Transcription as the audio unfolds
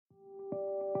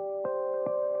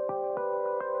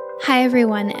Hi,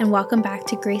 everyone, and welcome back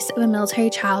to Grace of a Military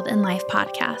Child in Life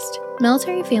podcast.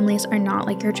 Military families are not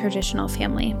like your traditional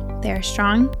family. They are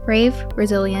strong, brave,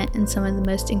 resilient, and some of the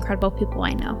most incredible people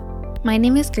I know. My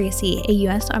name is Gracie, a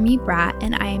U.S. Army BRAT,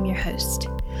 and I am your host.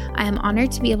 I am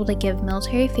honored to be able to give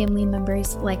military family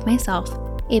members like myself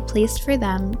a place for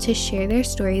them to share their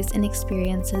stories and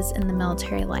experiences in the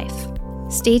military life.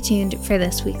 Stay tuned for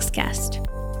this week's guest.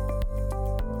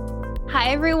 Hi,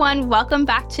 everyone. Welcome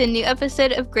back to a new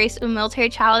episode of Grace of a Military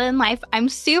Child in Life. I'm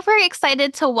super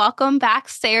excited to welcome back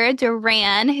Sarah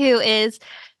Doran, who is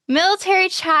military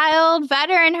child,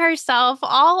 veteran herself,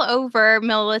 all over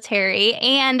military.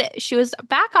 And she was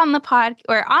back on the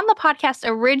podcast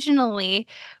originally.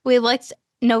 We looked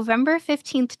November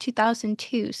 15th,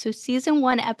 2002. So season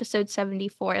 1, episode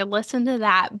 74. Listen to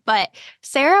that. But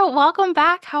Sarah, welcome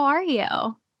back. How are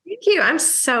you? Thank you. I'm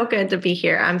so good to be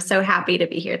here. I'm so happy to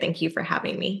be here. Thank you for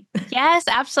having me. Yes,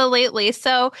 absolutely.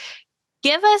 So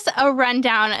give us a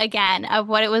rundown again of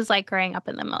what it was like growing up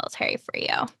in the military for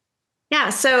you. Yeah,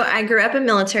 so I grew up a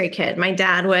military kid. My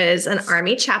dad was an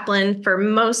Army chaplain for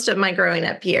most of my growing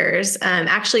up years.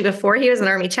 Actually, before he was an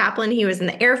Army chaplain, he was in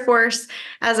the Air Force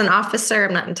as an officer.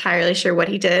 I'm not entirely sure what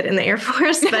he did in the Air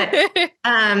Force, but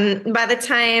by the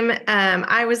time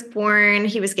I was born,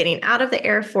 he was getting out of the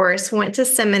Air Force, went to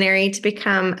seminary to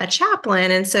become a chaplain.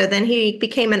 And so then he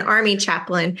became an Army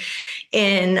chaplain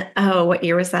in, what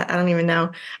year was that? I don't even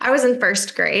know. I was in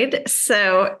first grade.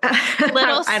 So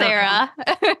little Sarah.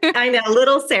 I know,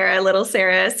 little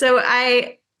Sarah. So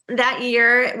that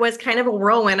year was kind of a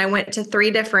whirlwind. I went to 3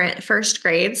 different first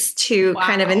grades to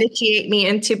kind of initiate me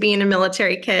into being a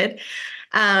military kid.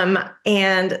 And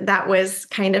that was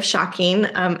kind of shocking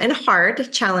and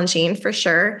hard, challenging for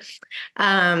sure.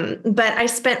 But I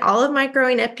spent all of my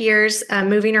growing up years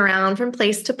moving around from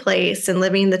place to place and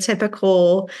living the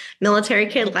typical military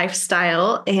kid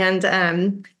lifestyle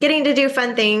and getting to do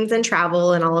fun things and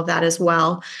travel and all of that as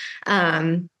well.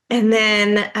 And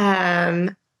then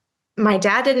my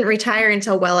dad didn't retire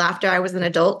until well after I was an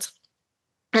adult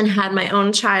and had my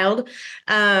own child.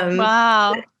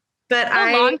 Wow. But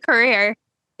a long career.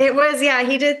 It was, yeah,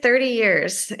 he did 30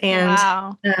 years and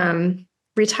wow.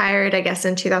 Retired, I guess,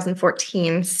 in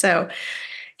 2014. So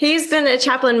he's been a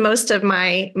chaplain most of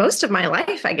my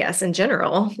life, I guess, in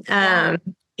general. I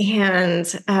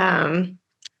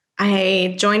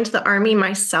joined the Army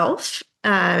myself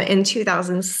in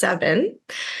 2007,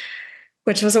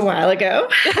 which was a while ago.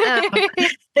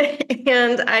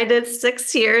 And I did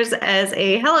 6 years as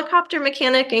a helicopter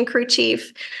mechanic and crew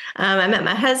chief. I met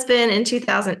my husband in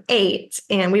 2008,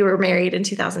 and we were married in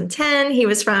 2010. He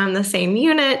was from the same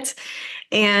unit.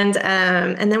 And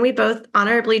then we both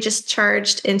honorably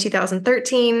discharged in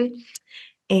 2013.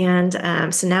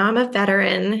 And so now I'm a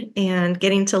veteran and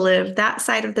getting to live that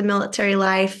side of the military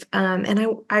life.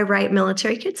 And I write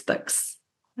military kids books.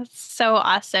 That's so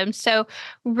awesome. So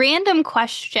random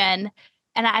question,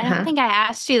 and I don't think I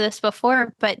asked you this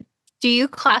before, but do you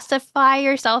classify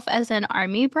yourself as an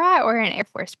Army brat or an Air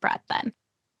Force brat then?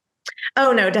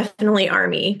 Oh, no, definitely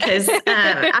Army, because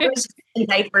I was in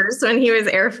diapers when he was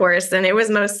Air Force, and it was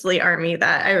mostly Army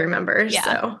that I remember. Yeah.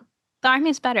 So the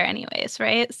Army's better anyways,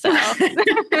 right? So you're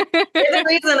the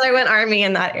reason I went Army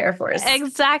and not Air Force.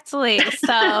 Exactly.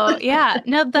 So yeah,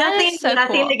 no, nothing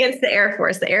cool. Against the Air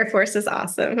Force. The Air Force is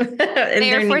awesome. The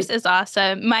Air Force is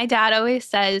awesome. My dad always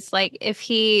says, like, if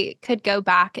he could go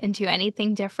back and do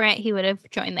anything different, he would have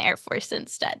joined the Air Force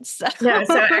instead. So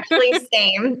actually,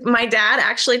 same. My dad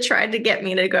actually tried to get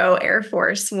me to go Air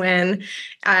Force when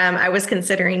I was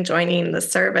considering joining the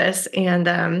service, and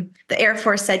the Air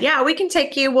Force said, "Yeah, we can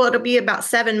take you. Well, it'll be about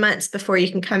 7 months before you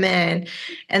can come in."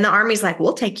 And the Army's like,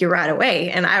 "We'll take you right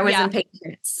away." And I was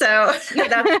impatient. So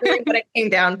that's really what it came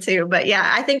down to. But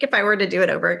yeah, I think if I were to do it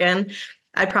over again,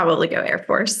 I'd probably go Air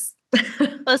Force.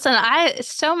 Listen,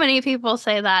 so many people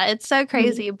say that. It's so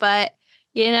crazy, but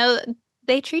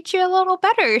they treat you a little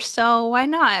better. So why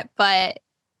not? But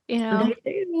they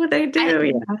do.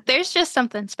 Yeah. There's just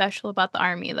something special about the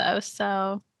Army though.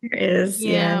 So there is.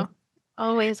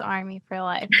 Always Army for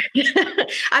life.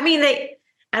 I mean,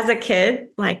 as a kid,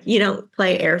 like, you don't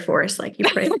play Air Force, like you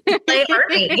play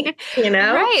Army,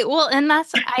 Right. Well, and I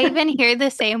even hear the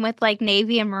same with like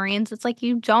Navy and Marines. It's like,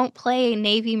 you don't play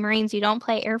Navy, Marines, you don't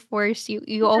play Air Force,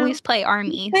 you always play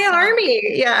Army. Army,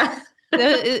 yeah.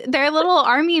 They're little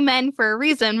Army men for a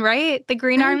reason, right? The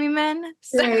Green Army men.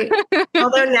 So. Right.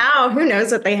 Although now, who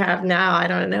knows what they have now? I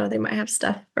don't know. They might have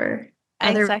stuff for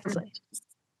other exactly.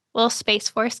 Little Space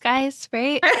Force guys,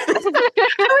 right? I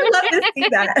would love to see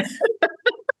that.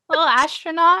 Little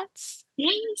astronauts.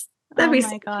 Yes. That'd be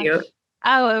so cute.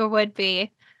 Oh, it would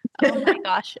be. Oh my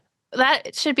gosh.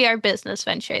 That should be our business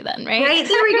venture then, right? Right,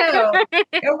 there we go.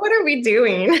 What are we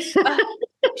doing?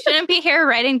 Shouldn't be here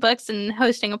writing books and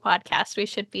hosting a podcast. We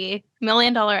should be $1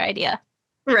 million idea.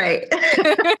 Right.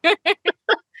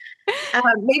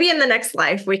 Maybe in the next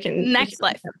life we can. Next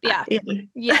life. Yeah.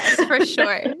 Yes, for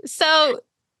sure. So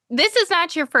this is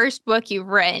not your first book you've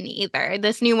written either.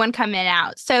 This new one coming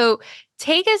out. So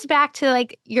take us back to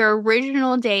like your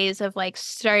original days of like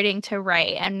starting to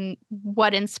write and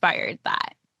what inspired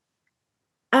that.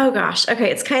 Oh gosh.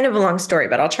 Okay. It's kind of a long story,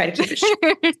 but I'll try to keep it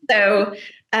short. So,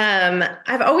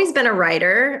 I've always been a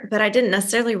writer, but I didn't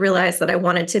necessarily realize that I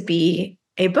wanted to be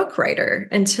a book writer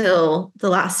until the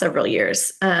last several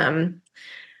years.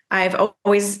 I've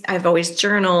always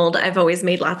journaled. I've always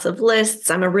made lots of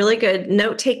lists. I'm a really good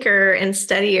note taker and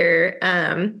studier.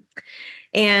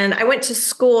 And I went to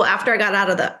school after I got out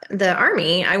of the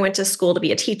Army. I went to school to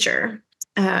be a teacher.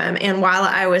 And while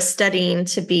I was studying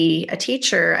to be a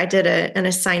teacher, I did an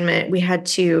assignment. We had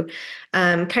to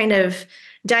kind of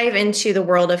dive into the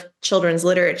world of children's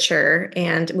literature,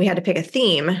 and we had to pick a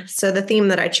theme. So the theme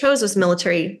that I chose was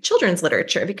military children's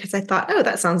literature because I thought, oh,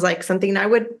 that sounds like something I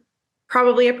would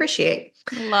probably appreciate.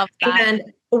 Love that.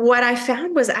 And what I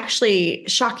found was actually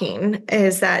shocking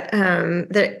is that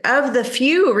of the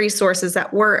few resources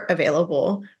that were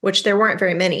available, which there weren't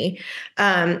very many,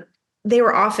 they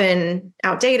were often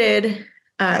outdated,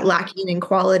 lacking in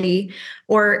quality,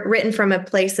 or written from a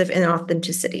place of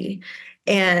inauthenticity.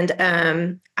 And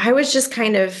I was just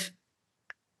kind of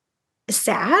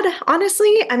sad,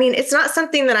 honestly. I mean, it's not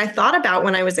something that I thought about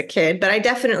when I was a kid, but I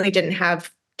definitely didn't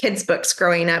have kids' books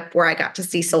growing up where I got to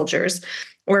see soldiers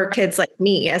or kids like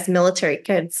me as military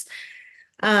kids.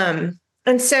 And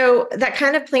so that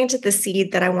kind of planted the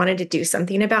seed that I wanted to do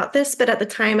something about this, but at the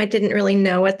time I didn't really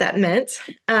know what that meant.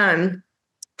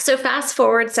 So fast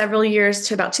forward several years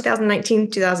to about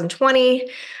 2019, 2020,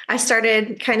 I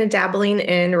started kind of dabbling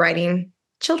in writing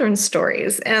children's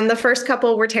stories. And the first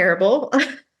couple were terrible.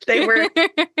 They were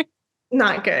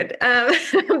not good.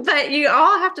 But you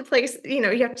all have to place, you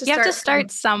have to start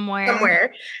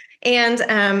somewhere. And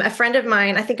a friend of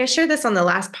mine, I think I shared this on the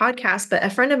last podcast, but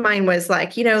a friend of mine was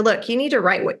like, look, you need to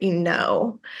write what you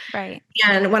know. Right.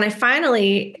 And when I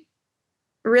finally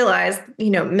realized,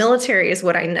 military is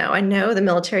what I know. I know the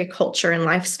military culture and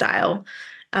lifestyle.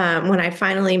 When I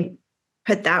finally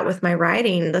put that with my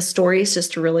writing, the stories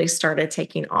just really started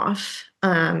taking off.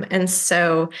 And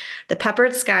so The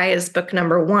Peppered Sky is book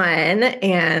number 1,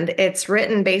 and it's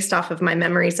written based off of my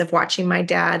memories of watching my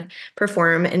dad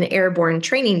perform in airborne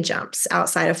training jumps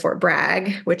outside of Fort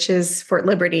Bragg, which is Fort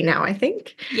Liberty now, I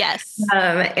think. Yes.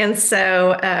 And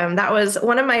so that was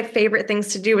one of my favorite things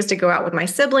to do, was to go out with my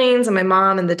siblings and my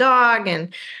mom and the dog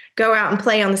and go out and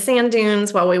play on the sand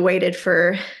dunes while we waited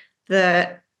for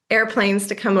the airplanes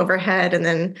to come overhead, and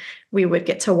then we would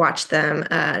get to watch them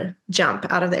jump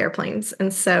out of the airplanes.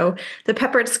 And so The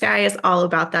Peppered Sky is all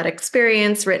about that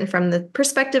experience, written from the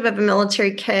perspective of a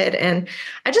military kid. And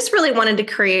I just really wanted to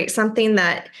create something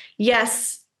that,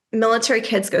 yes, military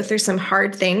kids go through some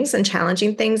hard things and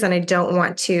challenging things, and I don't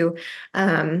want to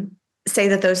say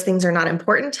that those things are not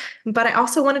important, but I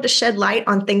also wanted to shed light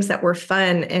on things that were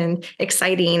fun and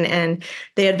exciting and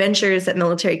the adventures that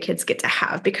military kids get to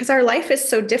have, because our life is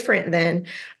so different than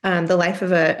the life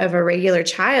of a regular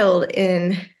child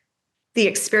in the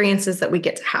experiences that we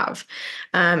get to have.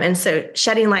 And so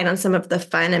shedding light on some of the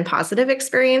fun and positive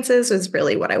experiences was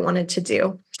really what I wanted to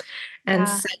do. And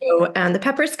so The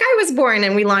Peppered Sky was born,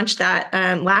 and we launched that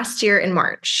last year in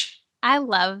March. I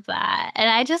love that. And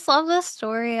I just love the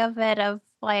story of it, of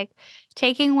like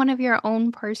taking one of your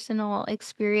own personal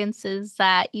experiences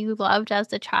that you loved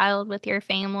as a child with your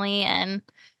family and,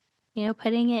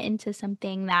 putting it into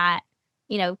something that,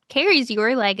 carries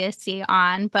your legacy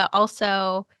on, but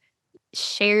also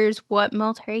shares what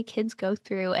military kids go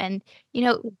through. And,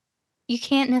 you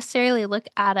can't necessarily look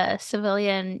at a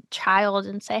civilian child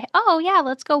and say, oh, yeah,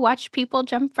 let's go watch people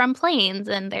jump from planes.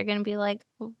 And they're going to be like,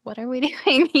 what are we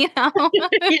doing? Yes.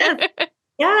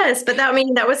 Yes. But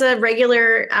that was a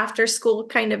regular after school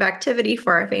kind of activity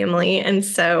for our family. And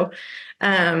so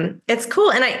it's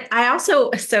cool. And I also,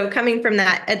 so coming from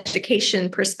that education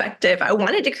perspective, I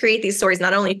wanted to create these stories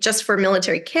not only just for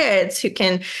military kids who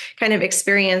can kind of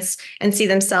experience and see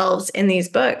themselves in these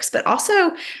books, but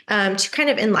also to kind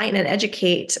of enlighten and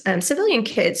educate civilian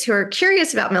kids who are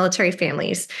curious about military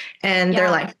families and their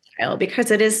lifestyle,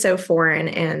 because it is so foreign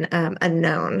and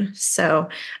unknown. So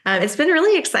it's been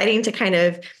really exciting to kind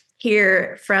of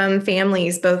hear from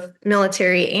families, both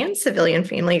military and civilian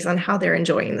families, on how they're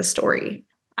enjoying the story.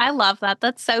 I love that.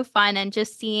 That's so fun. And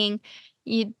just seeing,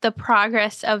 the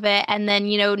progress of it. And then,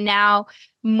 now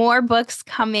more books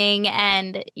coming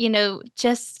and,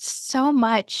 just so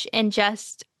much and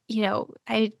just,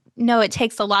 I know it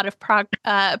takes a lot of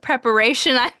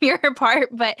preparation on your part,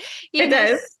 but, It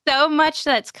does. so much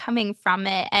that's coming from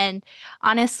it. And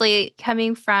honestly,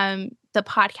 coming from the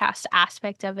podcast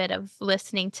aspect of it, of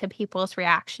listening to people's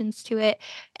reactions to it.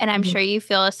 And I'm Mhm. sure you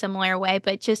feel a similar way,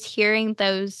 but just hearing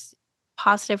those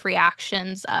positive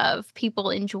reactions of people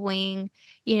enjoying,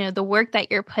 the work that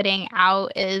you're putting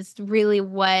out is really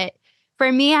what,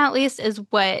 for me at least, is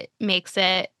what makes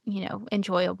it,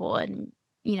 enjoyable. And,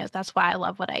 that's why I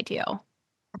love what I do.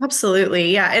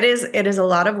 Absolutely. Yeah, it is a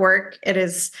lot of work. It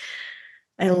is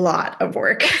a lot of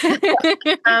work.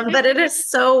 But it is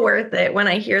so worth it when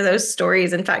I hear those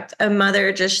stories. In fact, a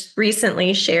mother just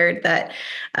recently shared that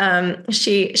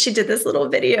she did this little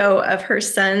video of her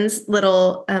son's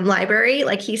little library.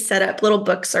 Like, he set up little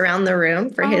books around the room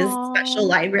for his special Oh,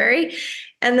 library,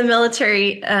 and the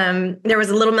military. There was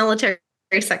a little military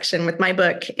section with my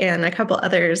book and a couple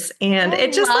others, and I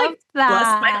it just like love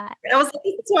blessed my heart. that. I was like,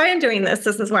 "This is why I'm doing this.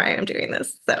 This is why I'm doing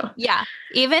this." So Yeah.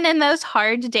 Even in those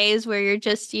hard days where you're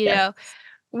just, yeah,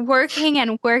 working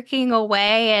and working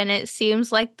away and it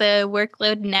seems like the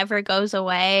workload never goes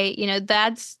away,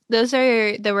 those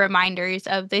are the reminders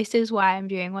of this is why I'm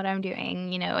doing what I'm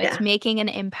doing. It's yeah, making an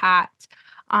impact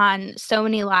on so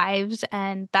many lives,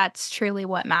 and that's truly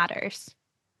what matters.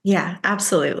 yeah,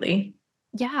 absolutely.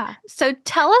 Yeah. So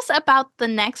tell us about the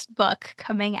next book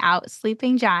coming out,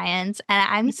 Sleeping Giants, and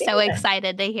I'm so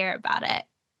excited to hear about it.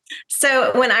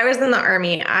 So when I was in the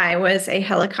Army, I was a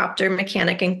helicopter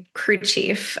mechanic and crew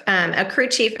chief. A crew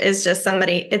chief is just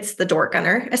somebody, it's the door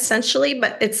gunner essentially,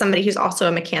 but it's somebody who's also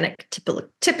a mechanic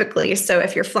typically. So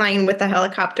if you're flying with a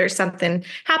helicopter, something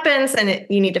happens and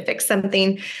you need to fix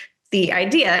something, the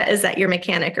idea is that your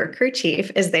mechanic or crew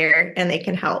chief is there and they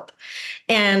can help.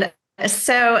 And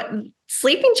so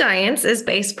Sleeping Giants is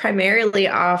based primarily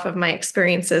off of my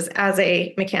experiences as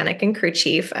a mechanic and crew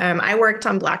chief. I worked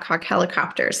on Black Hawk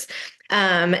helicopters.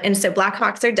 And so Black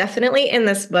Hawks are definitely in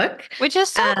this book. Which is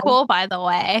so Um, cool, by the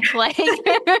way. Like,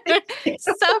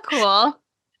 so cool.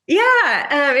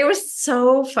 yeah, it was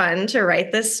so fun to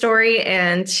write this story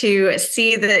and to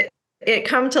see that it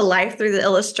come to life through the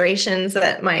illustrations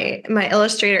that my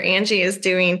illustrator Angie is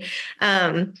doing.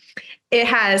 It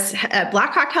has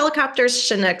Black Hawk helicopters,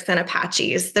 Chinooks, and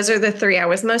Apaches. Those are the three I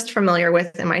was most familiar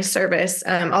with in my service,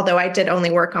 although I did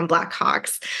only work on Black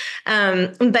Hawks.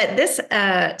 But this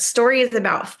story is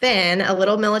about Finn, a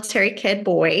little military kid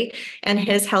boy, and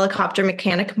his helicopter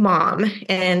mechanic mom.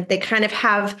 And they kind of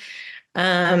have,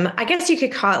 I guess you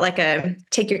could call it like a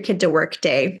take your kid to work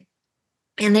day.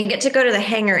 And they get to go to the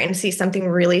hangar and see something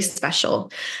really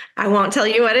special. I won't tell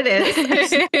you what it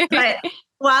is, but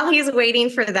while he's waiting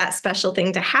for that special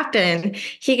thing to happen,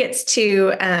 he gets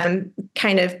to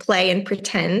kind of play and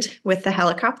pretend with the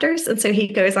helicopters. And so he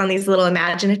goes on these little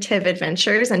imaginative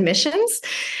adventures and missions.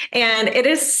 And it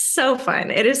is so fun.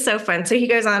 It is so fun. So he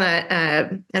goes on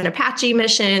an Apache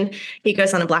mission, he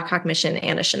goes on a Black Hawk mission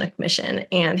and a Chinook mission.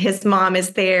 And his mom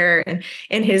is there and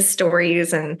in his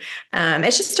stories. And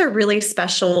it's just a really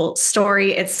special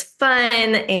story. It's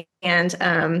fun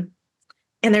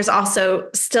and there's also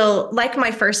still, like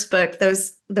my first book,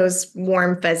 those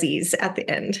warm fuzzies at the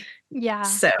end. Yeah.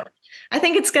 So I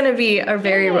think it's going to be a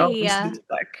very well Yay. received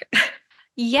book.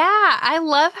 Yeah, I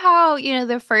love how,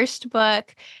 the first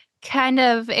book kind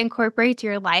of incorporates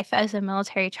your life as a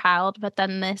military child, but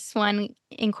then this one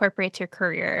incorporates your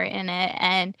career in it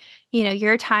and,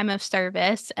 your time of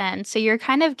service. And so you're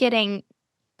kind of getting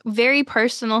very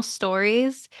personal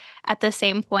stories at the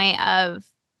same point of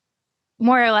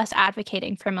more or less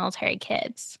advocating for military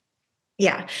kids.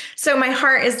 Yeah. So my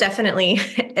heart is definitely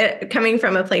coming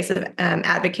from a place of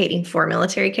advocating for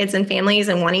military kids and families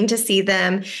and wanting to see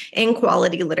them in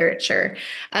quality literature.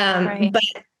 Right. But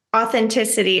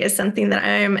authenticity is something that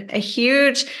I'm a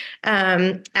huge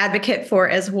advocate for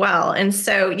as well. And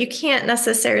so you can't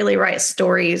necessarily write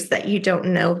stories that you don't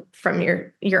know from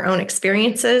your own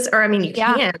experiences, or I mean, you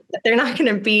can, but they're not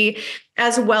going to be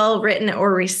as well written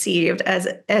or received as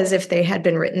if they had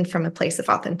been written from a place of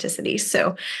authenticity.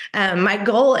 So my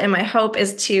goal and my hope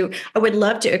is I would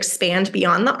love to expand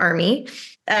beyond the Army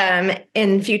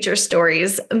in future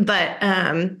stories, but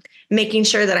making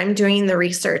sure that I'm doing the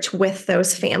research with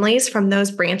those families from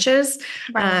those branches,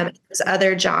 those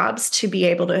other jobs, to be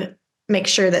able to make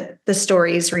sure that the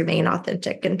stories remain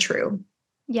authentic and true.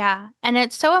 Yeah. And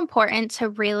it's so important to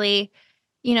really,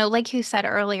 like you said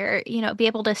earlier, be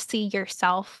able to see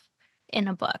yourself in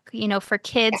a book. For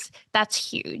kids, that's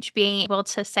huge. Being able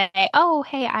to say, oh,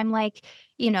 hey, I'm like,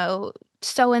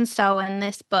 so and so in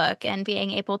this book, and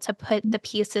being able to put the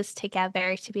pieces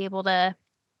together to be able to,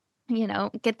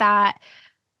 get that,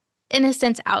 in a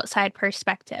sense, outside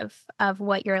perspective of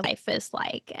what your life is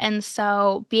like. And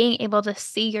so being able to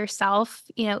see yourself,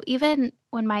 even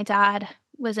when my dad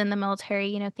was in the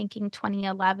military, thinking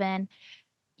 2011,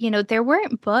 there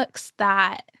weren't books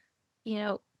that, you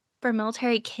know, for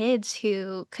military kids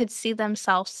who could see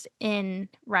themselves in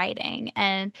writing.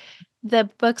 And the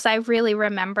books I really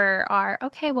remember are,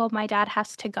 okay, well, my dad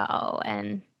has to go.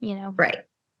 And, Right.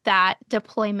 that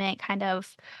deployment kind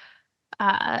of,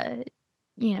 uh,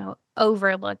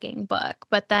 overlooking book.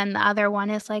 But then the other one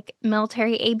is like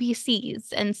military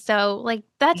ABCs. And so, like,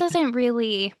 that doesn't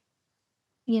really,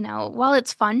 while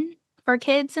it's fun for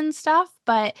kids and stuff,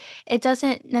 but it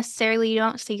doesn't necessarily, you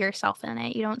don't see yourself in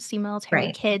it. You don't see military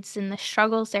Right. kids and the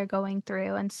struggles they're going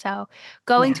through. And so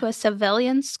going Yeah. to a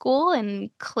civilian school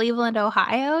in Cleveland,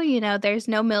 Ohio, there's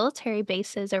no military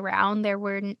bases around. There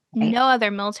were Right. no other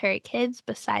military kids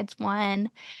besides one.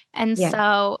 And Yeah.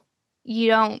 so you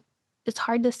don't, it's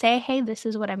hard to say, hey, this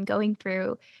is what I'm going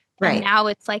through. And Right. now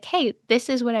it's like, hey, this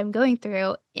is what I'm going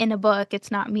through in a book.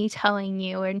 It's not me telling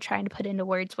you and trying to put into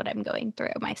words what I'm going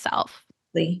through myself.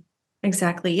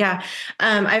 Exactly. Yeah.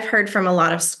 I've heard from a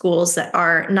lot of schools that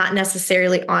are not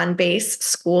necessarily on base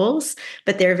schools,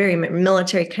 but they're very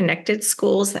military connected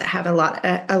schools that have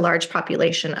a large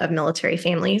population of military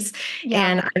families. Yeah,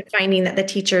 And I'm finding that the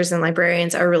teachers and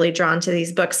librarians are really drawn to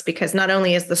these books because not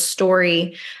only is the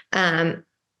story,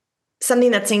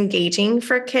 something that's engaging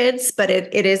for kids, but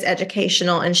it is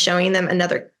educational and showing them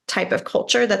another type of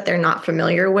culture that they're not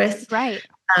familiar with. right.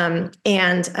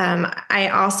 I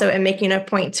also am making a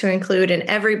point to include in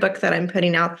every book that I'm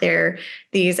putting out there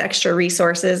these extra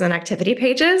resources and activity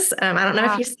pages. I don't know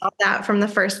if Yeah, you saw that from the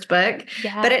first book,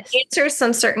 but it yes. answers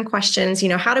some certain questions.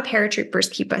 How do paratroopers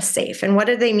keep us safe? And what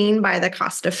do they mean by the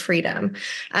cost of freedom?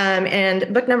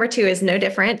 And book number 2 is no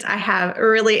different. I have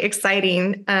really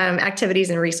exciting activities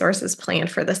and resources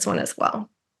planned for this one as well.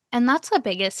 And that's the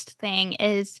biggest thing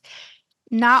is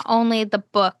not only the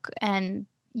book and,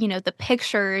 the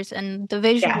pictures and the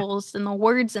Yeah. visuals and the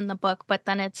words in the book, but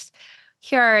then it's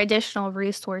here are additional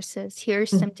resources. Here's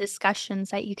some Mhm.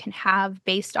 discussions that you can have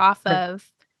based off Right. of,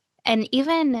 and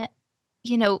even,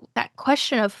 that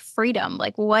question of freedom,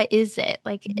 like, what is it?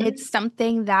 Like, Mhm. it's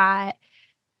something that,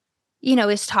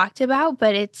 is talked about,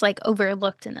 but it's like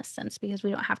overlooked in a sense because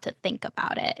we don't have to think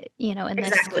about it, in this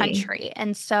Exactly. country.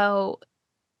 And so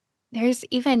there's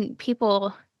even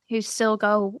people who still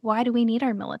go, why do we need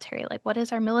our military? Like, what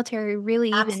is our military really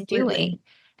even Absolutely. doing?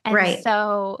 And Right.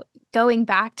 so going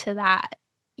back to that,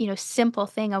 simple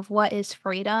thing of what is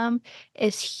freedom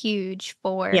is huge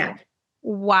for Yeah.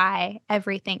 why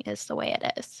everything is the way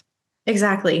it is.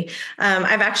 Exactly.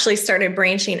 I've actually started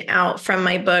branching out from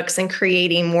my books and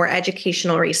creating more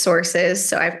educational resources.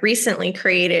 So I've recently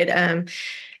created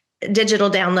digital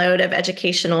download of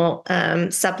educational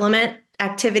supplement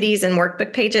activities and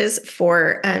workbook pages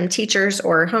for teachers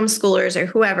or homeschoolers or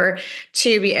whoever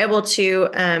to be able to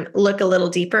look a little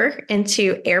deeper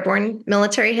into airborne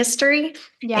military history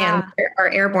and Yeah. where our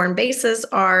airborne bases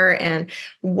are and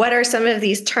what are some of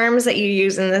these terms that you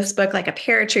use in this book like a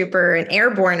paratrooper and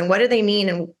airborne and what do they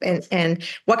mean and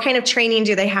what kind of training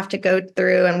do they have to go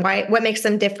through and what makes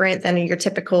them different than your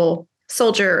typical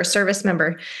soldier or service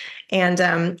member. And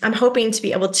I'm hoping to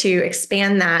be able to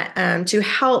expand that to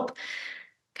help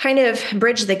kind of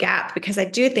bridge the gap because I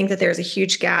do think that there's a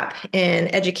huge gap in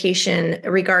education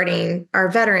regarding our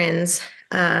veterans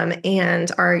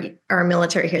and our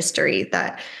military history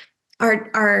that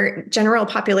our general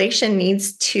population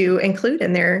needs to include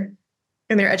in their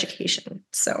education.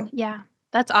 So Yeah.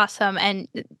 That's awesome. And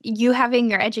you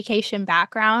having your education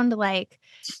background, like,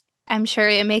 I'm sure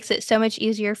it makes it so much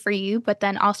easier for you, but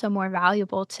then also more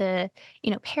valuable to,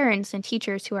 parents and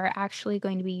teachers who are actually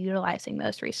going to be utilizing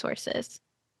those resources.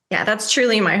 yeah, that's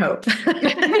truly my hope.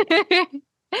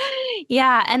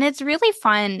 Yeah, and it's really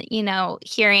fun,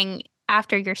 hearing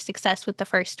after your success with the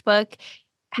first book,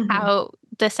 Mhm. how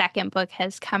the second book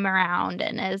has come around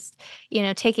and is,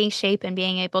 taking shape and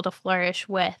being able to flourish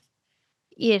with,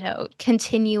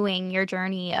 continuing your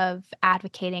journey of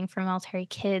advocating for military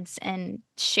kids and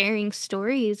sharing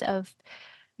stories of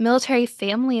military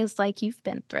families like you've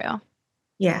been through.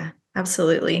 Yeah,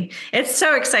 absolutely. It's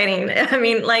so exciting.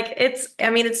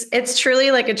 It's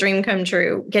truly like a dream come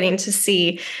true getting to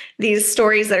see these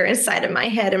stories that are inside of my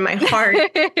head and my heart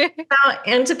out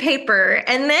into paper.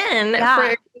 And then for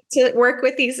Yeah. to work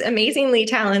with these amazingly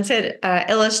talented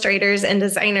illustrators and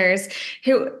designers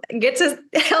who get to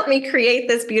help me create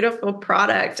this beautiful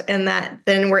product, and that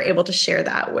then we're able to share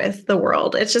that with the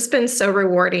world. It's just been so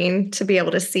rewarding to be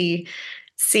able to see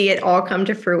it all come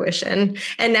to fruition,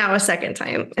 and now a second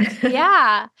time.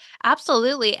 Yeah,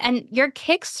 absolutely. And your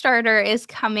Kickstarter is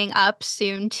coming up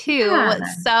soon too. Yeah.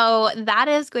 So that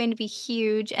is going to be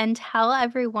huge. And tell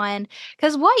everyone,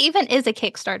 because what even is a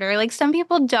Kickstarter? Like some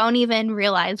people don't even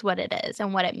realize what it is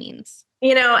and what it means.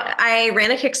 I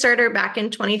ran a Kickstarter back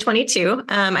in 2022.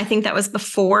 I think that was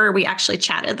before we actually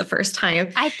chatted the first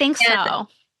time. I think so.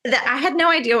 I had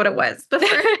no idea what it was before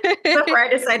I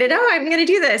decided, I'm going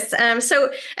to do this.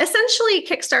 So essentially,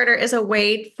 Kickstarter is a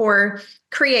way for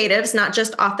creatives, not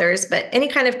just authors, but any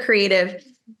kind of creative,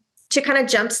 to kind of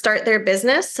jumpstart their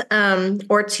business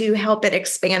or to help it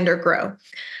expand or grow.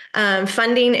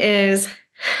 Funding is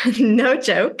no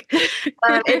joke.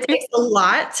 It takes a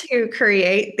lot to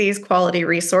create these quality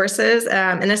resources,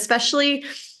 and especially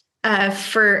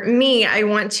for me, I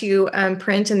want to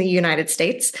print in the United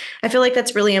States. I feel like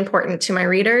that's really important to my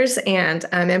readers and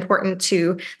important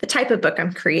to the type of book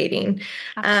I'm creating.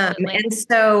 And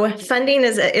so funding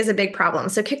is a big problem.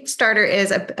 So Kickstarter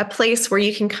is a place where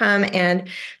you can come, and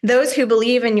those who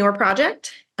believe in your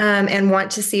project and want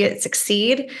to see it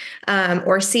succeed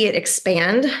or see it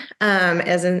expand,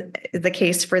 as in the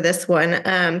case for this one,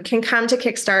 can come to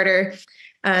Kickstarter.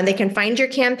 They can find your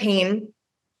campaign.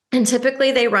 And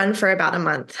typically they run for about a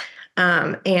month.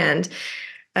 And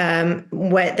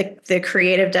what the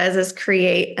creative does is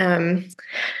create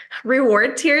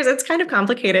reward tiers. It's kind of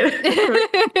complicated.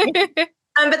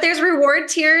 But there's reward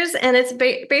tiers, and it's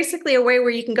basically a way where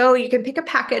you can pick a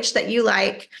package that you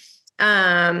like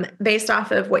based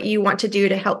off of what you want to do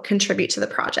to help contribute to the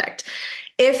project.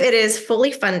 If it is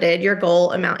fully funded, your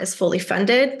goal amount is fully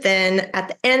funded, then at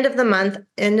the end of the month,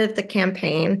 end of the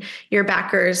campaign, your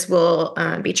backers will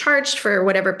be charged for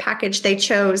whatever package they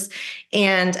chose,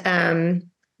 and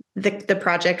the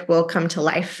project will come to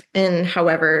life in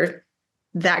however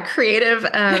that creative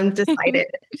decided.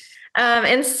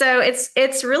 And so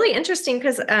it's really interesting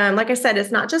because, like I said,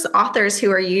 it's not just authors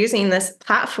who are using this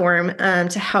platform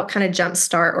to help kind of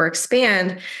jumpstart or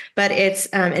expand, but it's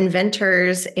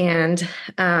inventors and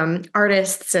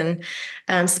artists and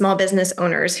small business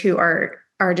owners who are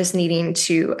just needing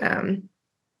to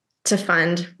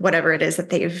fund whatever it is that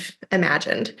they've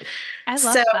imagined. I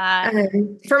love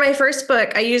that. For my first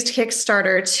book, I used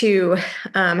Kickstarter to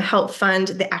help fund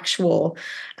the actual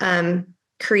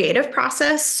creative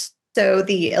process. So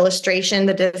the illustration,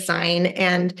 the design,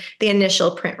 and the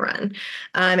initial print run.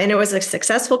 And it was a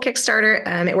successful Kickstarter.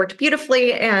 It worked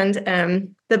beautifully. And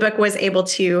the book was able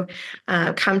to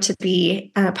come to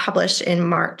be published in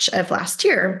March of last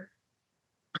year.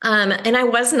 And I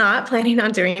was not planning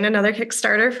on doing another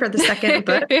Kickstarter for the second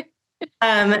book.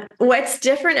 What's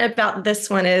different about this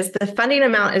one is the funding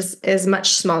amount is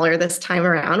much smaller this time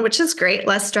around, which is great,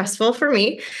 less stressful for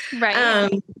me. Right.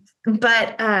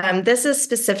 But this is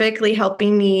specifically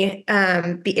helping me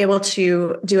be able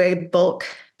to do a bulk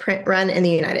print run in the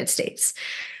United States,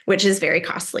 which is very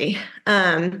costly.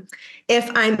 If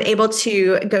I'm able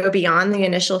to go beyond the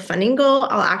initial funding goal,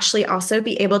 I'll actually also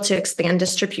be able to expand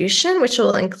distribution, which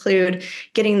will include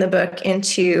getting the book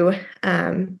into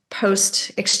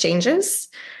post exchanges.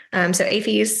 So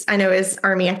AAFES, I know, is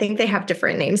Army. I think they have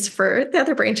different names for the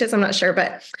other branches. I'm not sure,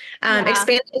 but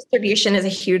expanded distribution is a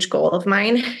huge goal of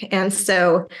mine. And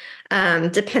so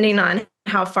depending on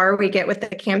how far we get with the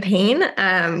campaign,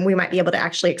 we might be able to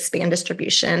actually expand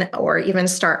distribution or even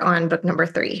start on book number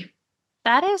 3.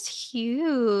 That is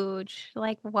huge.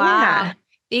 Like, wow. Yeah.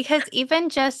 Because even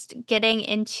just getting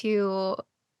into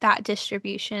that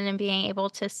distribution and being able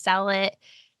to sell it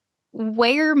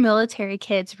where military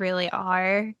kids really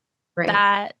are,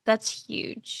 right. That's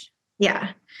huge.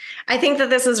 Yeah. I think that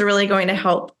this is really going to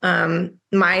help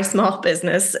my small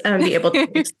business be able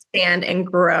to expand and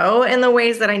grow in the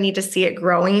ways that I need to see it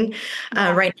growing.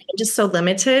 Right now, I'm just so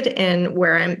limited in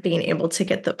where I'm being able to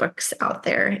get the books out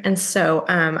there. And so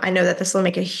I know that this will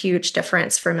make a huge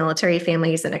difference for military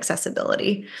families and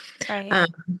accessibility. Right.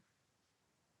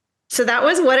 So that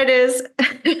was what it is,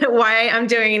 why I'm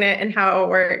doing it and how it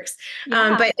works.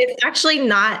 Yeah. But it's actually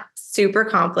not super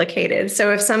complicated.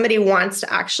 So if somebody wants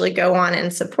to actually go on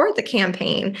and support the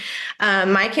campaign,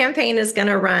 my campaign is going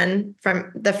to run from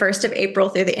the 1st of April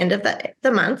through the end of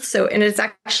the month. So, and it's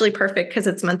actually perfect because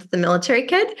it's month of the military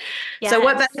kid. Yes. So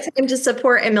what better time to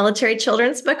support a military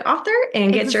children's book author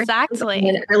and get your hands on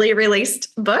an early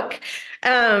released book.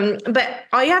 But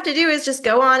all you have to do is just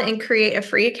go on and create a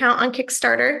free account on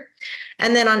Kickstarter.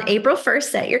 And then on April 1st,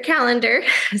 set your calendar,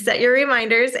 set your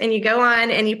reminders, and you go on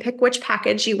and you pick which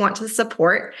package you want to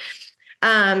support.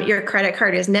 Your credit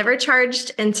card is never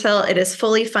charged until it is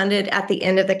fully funded at the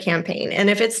end of the campaign. And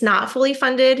if it's not fully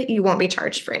funded, you won't be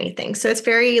charged for anything. So it's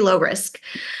very low risk.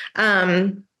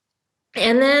 And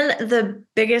then the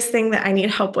biggest thing that I need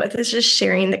help with is just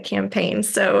sharing the campaign.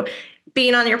 So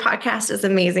being on your podcast is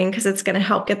amazing because it's going to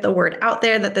help get the word out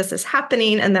there that this is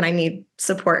happening. And then I need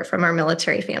support from our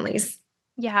military families.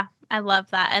 Yeah, I love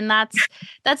that. And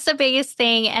that's the biggest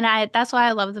thing. And that's why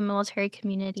I love the military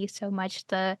community so much.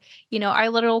 Our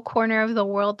little corner of the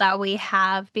world that we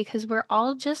have, because we're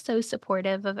all just so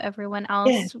supportive of everyone else.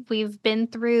 Yeah. We've been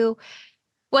through,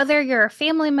 whether you're a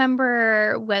family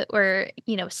member or,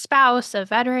 spouse, a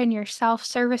veteran yourself,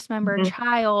 service member,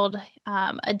 child,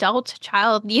 adult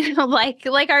child,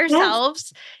 like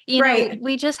ourselves, right.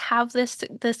 We just have this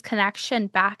connection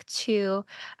back to,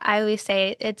 I always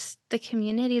say it's the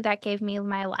community that gave me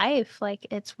my life. Like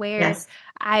it's where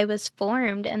I was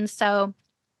formed. And so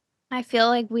I feel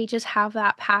like we just have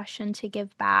that passion to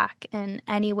give back in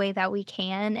any way that we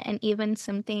can. And even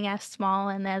something as small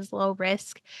and as low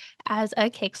risk as a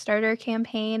Kickstarter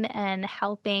campaign and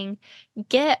helping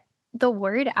get the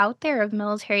word out there of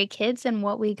military kids and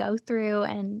what we go through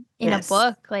and in a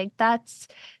book, like that's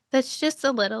just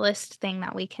the littlest thing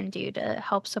that we can do to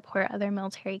help support other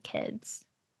military kids.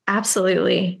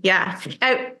 Absolutely. Yeah.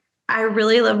 I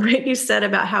really love what you said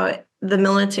about how the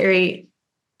military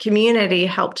community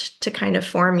helped to kind of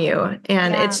form you.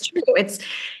 And it's true.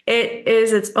 It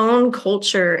is its own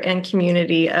culture and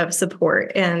community of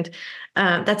support. And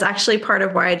that's actually part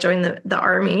of why I joined the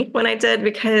Army when I did,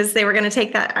 because they were going to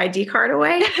take that ID card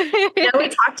away. We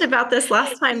talked about this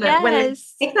last time, that when they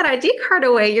take that ID card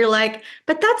away, you're like,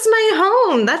 but that's my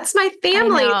home. That's my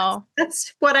family.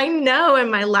 That's what I know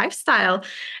and my lifestyle.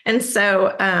 And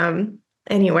so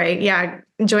anyway,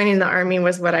 joining the Army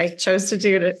was what I chose to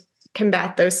do to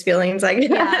combat those feelings, I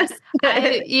guess.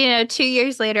 Yeah. 2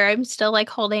 years later, I'm still like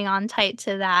holding on tight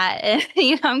to that. And,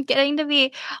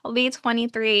 I'll be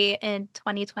 23 in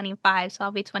 2025. So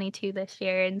I'll be 22 this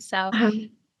year. And so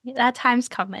that time's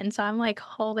coming. So I'm like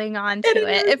holding on to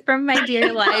it from my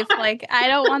dear life. Like, I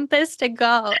don't want this to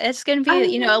go. It's going to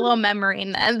be, a little memory.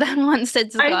 And then once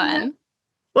it's gone.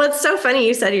 Well, it's so funny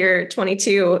you said you're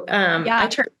 22. I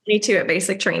turned 22 at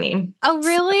basic training. Oh,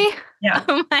 really? Yeah.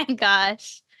 Oh my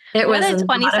gosh. It what was a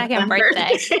 22nd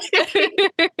birthday.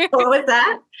 What was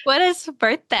that? What is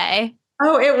birthday?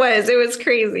 Oh, it was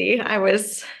crazy. I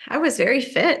was very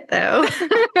fit though.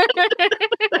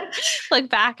 Look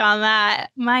back on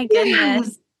that. My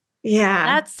goodness. Yeah.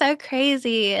 That's so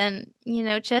crazy. And,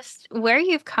 just where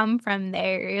you've come from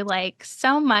there, like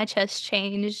so much has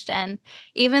changed. And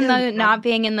even though not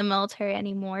being in the military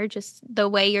anymore, just the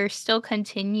way you're still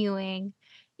continuing,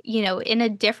 in a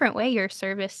different way, your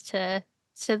service to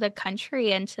the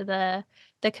country and to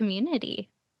the community.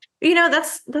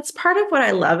 That's part of what I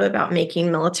love about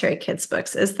making military kids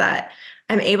books, is that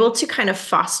I'm able to kind of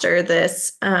foster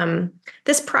this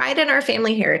pride in our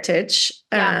family heritage,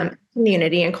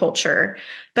 community and culture,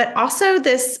 but also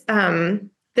this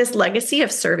legacy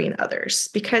of serving others,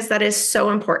 because that is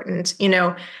so important.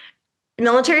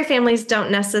 Military families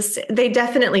they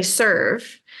definitely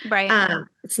serve. Right.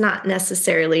 It's not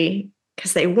necessarily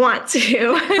because they want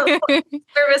to,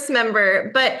 service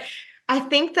member, but I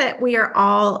think that we are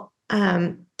all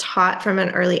taught from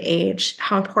an early age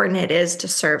how important it is to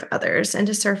serve others and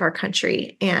to serve our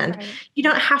country. And you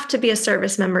don't have to be a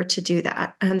service member to do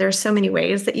that. And there's so many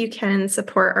ways that you can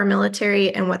support our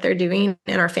military and what they're doing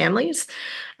in our families.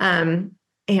 And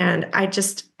I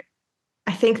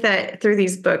think that through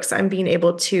these books, I'm being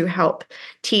able to help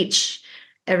teach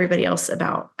everybody else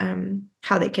about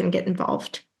how they can get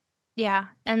involved. Yeah,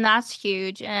 and that's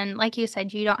huge. And like you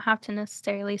said, you don't have to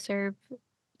necessarily serve,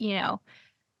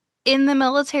 in the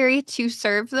military to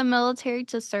serve the military,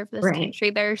 to serve this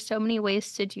country. There are so many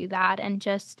ways to do that. And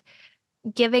just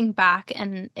giving back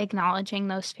and acknowledging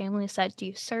those families that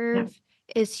do serve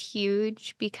is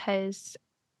huge, because,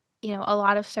 a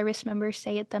lot of service members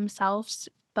say it themselves,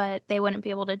 but they wouldn't be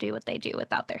able to do what they do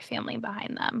without their family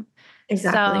behind them.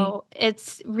 Exactly. So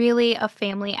it's really a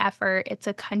family effort. It's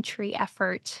a country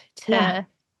effort to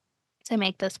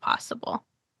make this possible.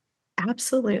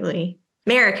 Absolutely.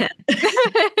 American.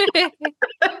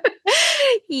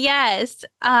 Yes.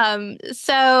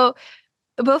 So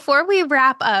before we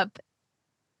wrap up,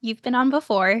 you've been on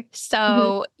before,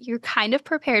 so you're kind of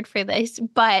prepared for this,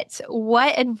 but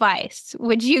what advice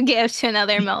would you give to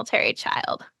another military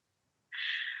child?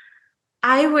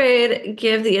 I would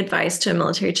give the advice to a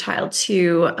military child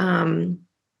to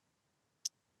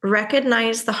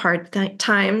recognize the hard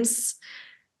times,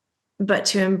 but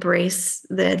to embrace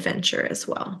the adventure as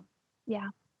well. Yeah.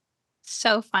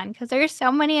 So fun because there's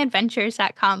so many adventures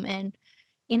that come in.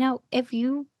 If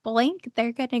you blink,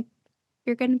 you're gonna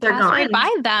They're pass right gone.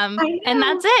 by them, and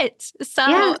that's it.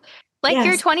 So, Yes.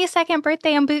 your 22nd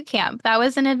birthday in boot camp, that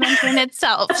was an adventure in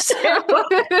itself. So.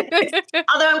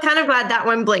 Although I'm kind of glad that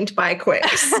one blinked by quick.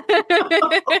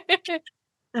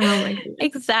 Oh my goodness.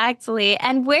 Exactly.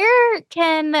 And where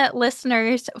can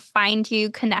listeners find you,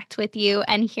 connect with you,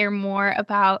 and hear more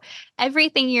about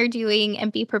everything you're doing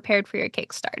and be prepared for your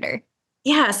Kickstarter?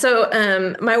 Yeah. So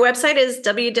my website is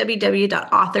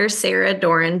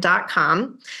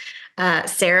www.authorsarahdoran.com,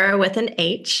 Sarah with an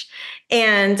H.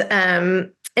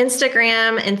 And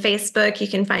Instagram and Facebook, you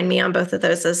can find me on both of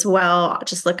those as well.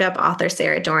 Just look up author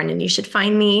Sarah Doran and you should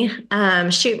find me.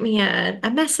 Shoot me a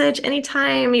message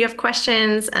anytime you have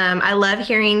questions. I love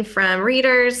hearing from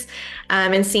readers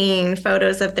and seeing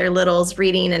photos of their littles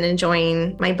reading and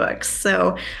enjoying my books.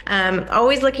 So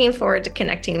always looking forward to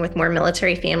connecting with more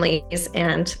military families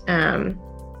and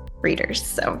readers.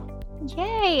 So.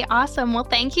 Yay. Awesome. Well,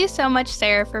 thank you so much,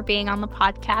 Sarah, for being on the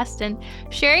podcast and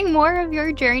sharing more of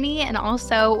your journey and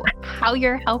also how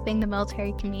you're helping the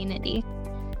military community.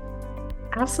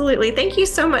 Absolutely. Thank you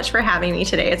so much for having me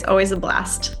today. It's always a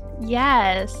blast.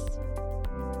 Yes.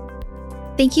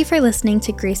 Thank you for listening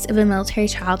to Grace of a Military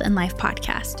Child and Life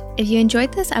podcast. If you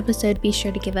enjoyed this episode, be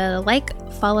sure to give it a like,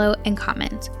 follow, and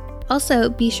comment.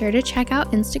 Also, be sure to check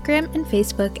out Instagram and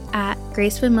Facebook at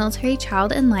Grace of a Military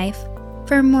Child and Life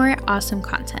for more awesome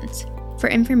content. For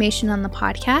information on the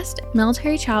podcast,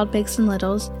 Military Child Bigs and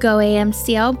Littles,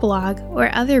 GoAMCL blog, or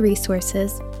other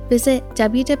resources, visit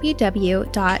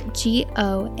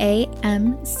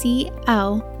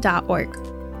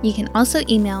www.goamcl.org. You can also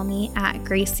email me at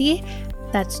Gracie,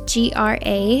 that's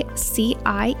GRACIE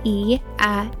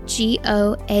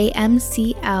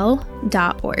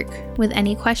 @goamcl.org with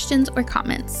any questions or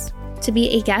comments. To be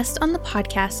a guest on the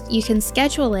podcast, you can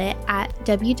schedule it at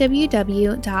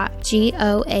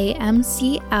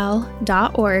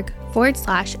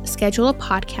www.goamcl.org/schedule a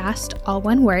podcast, all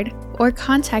one word, or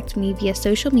contact me via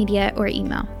social media or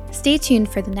email. Stay tuned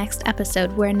for the next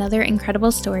episode where another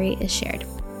incredible story is shared.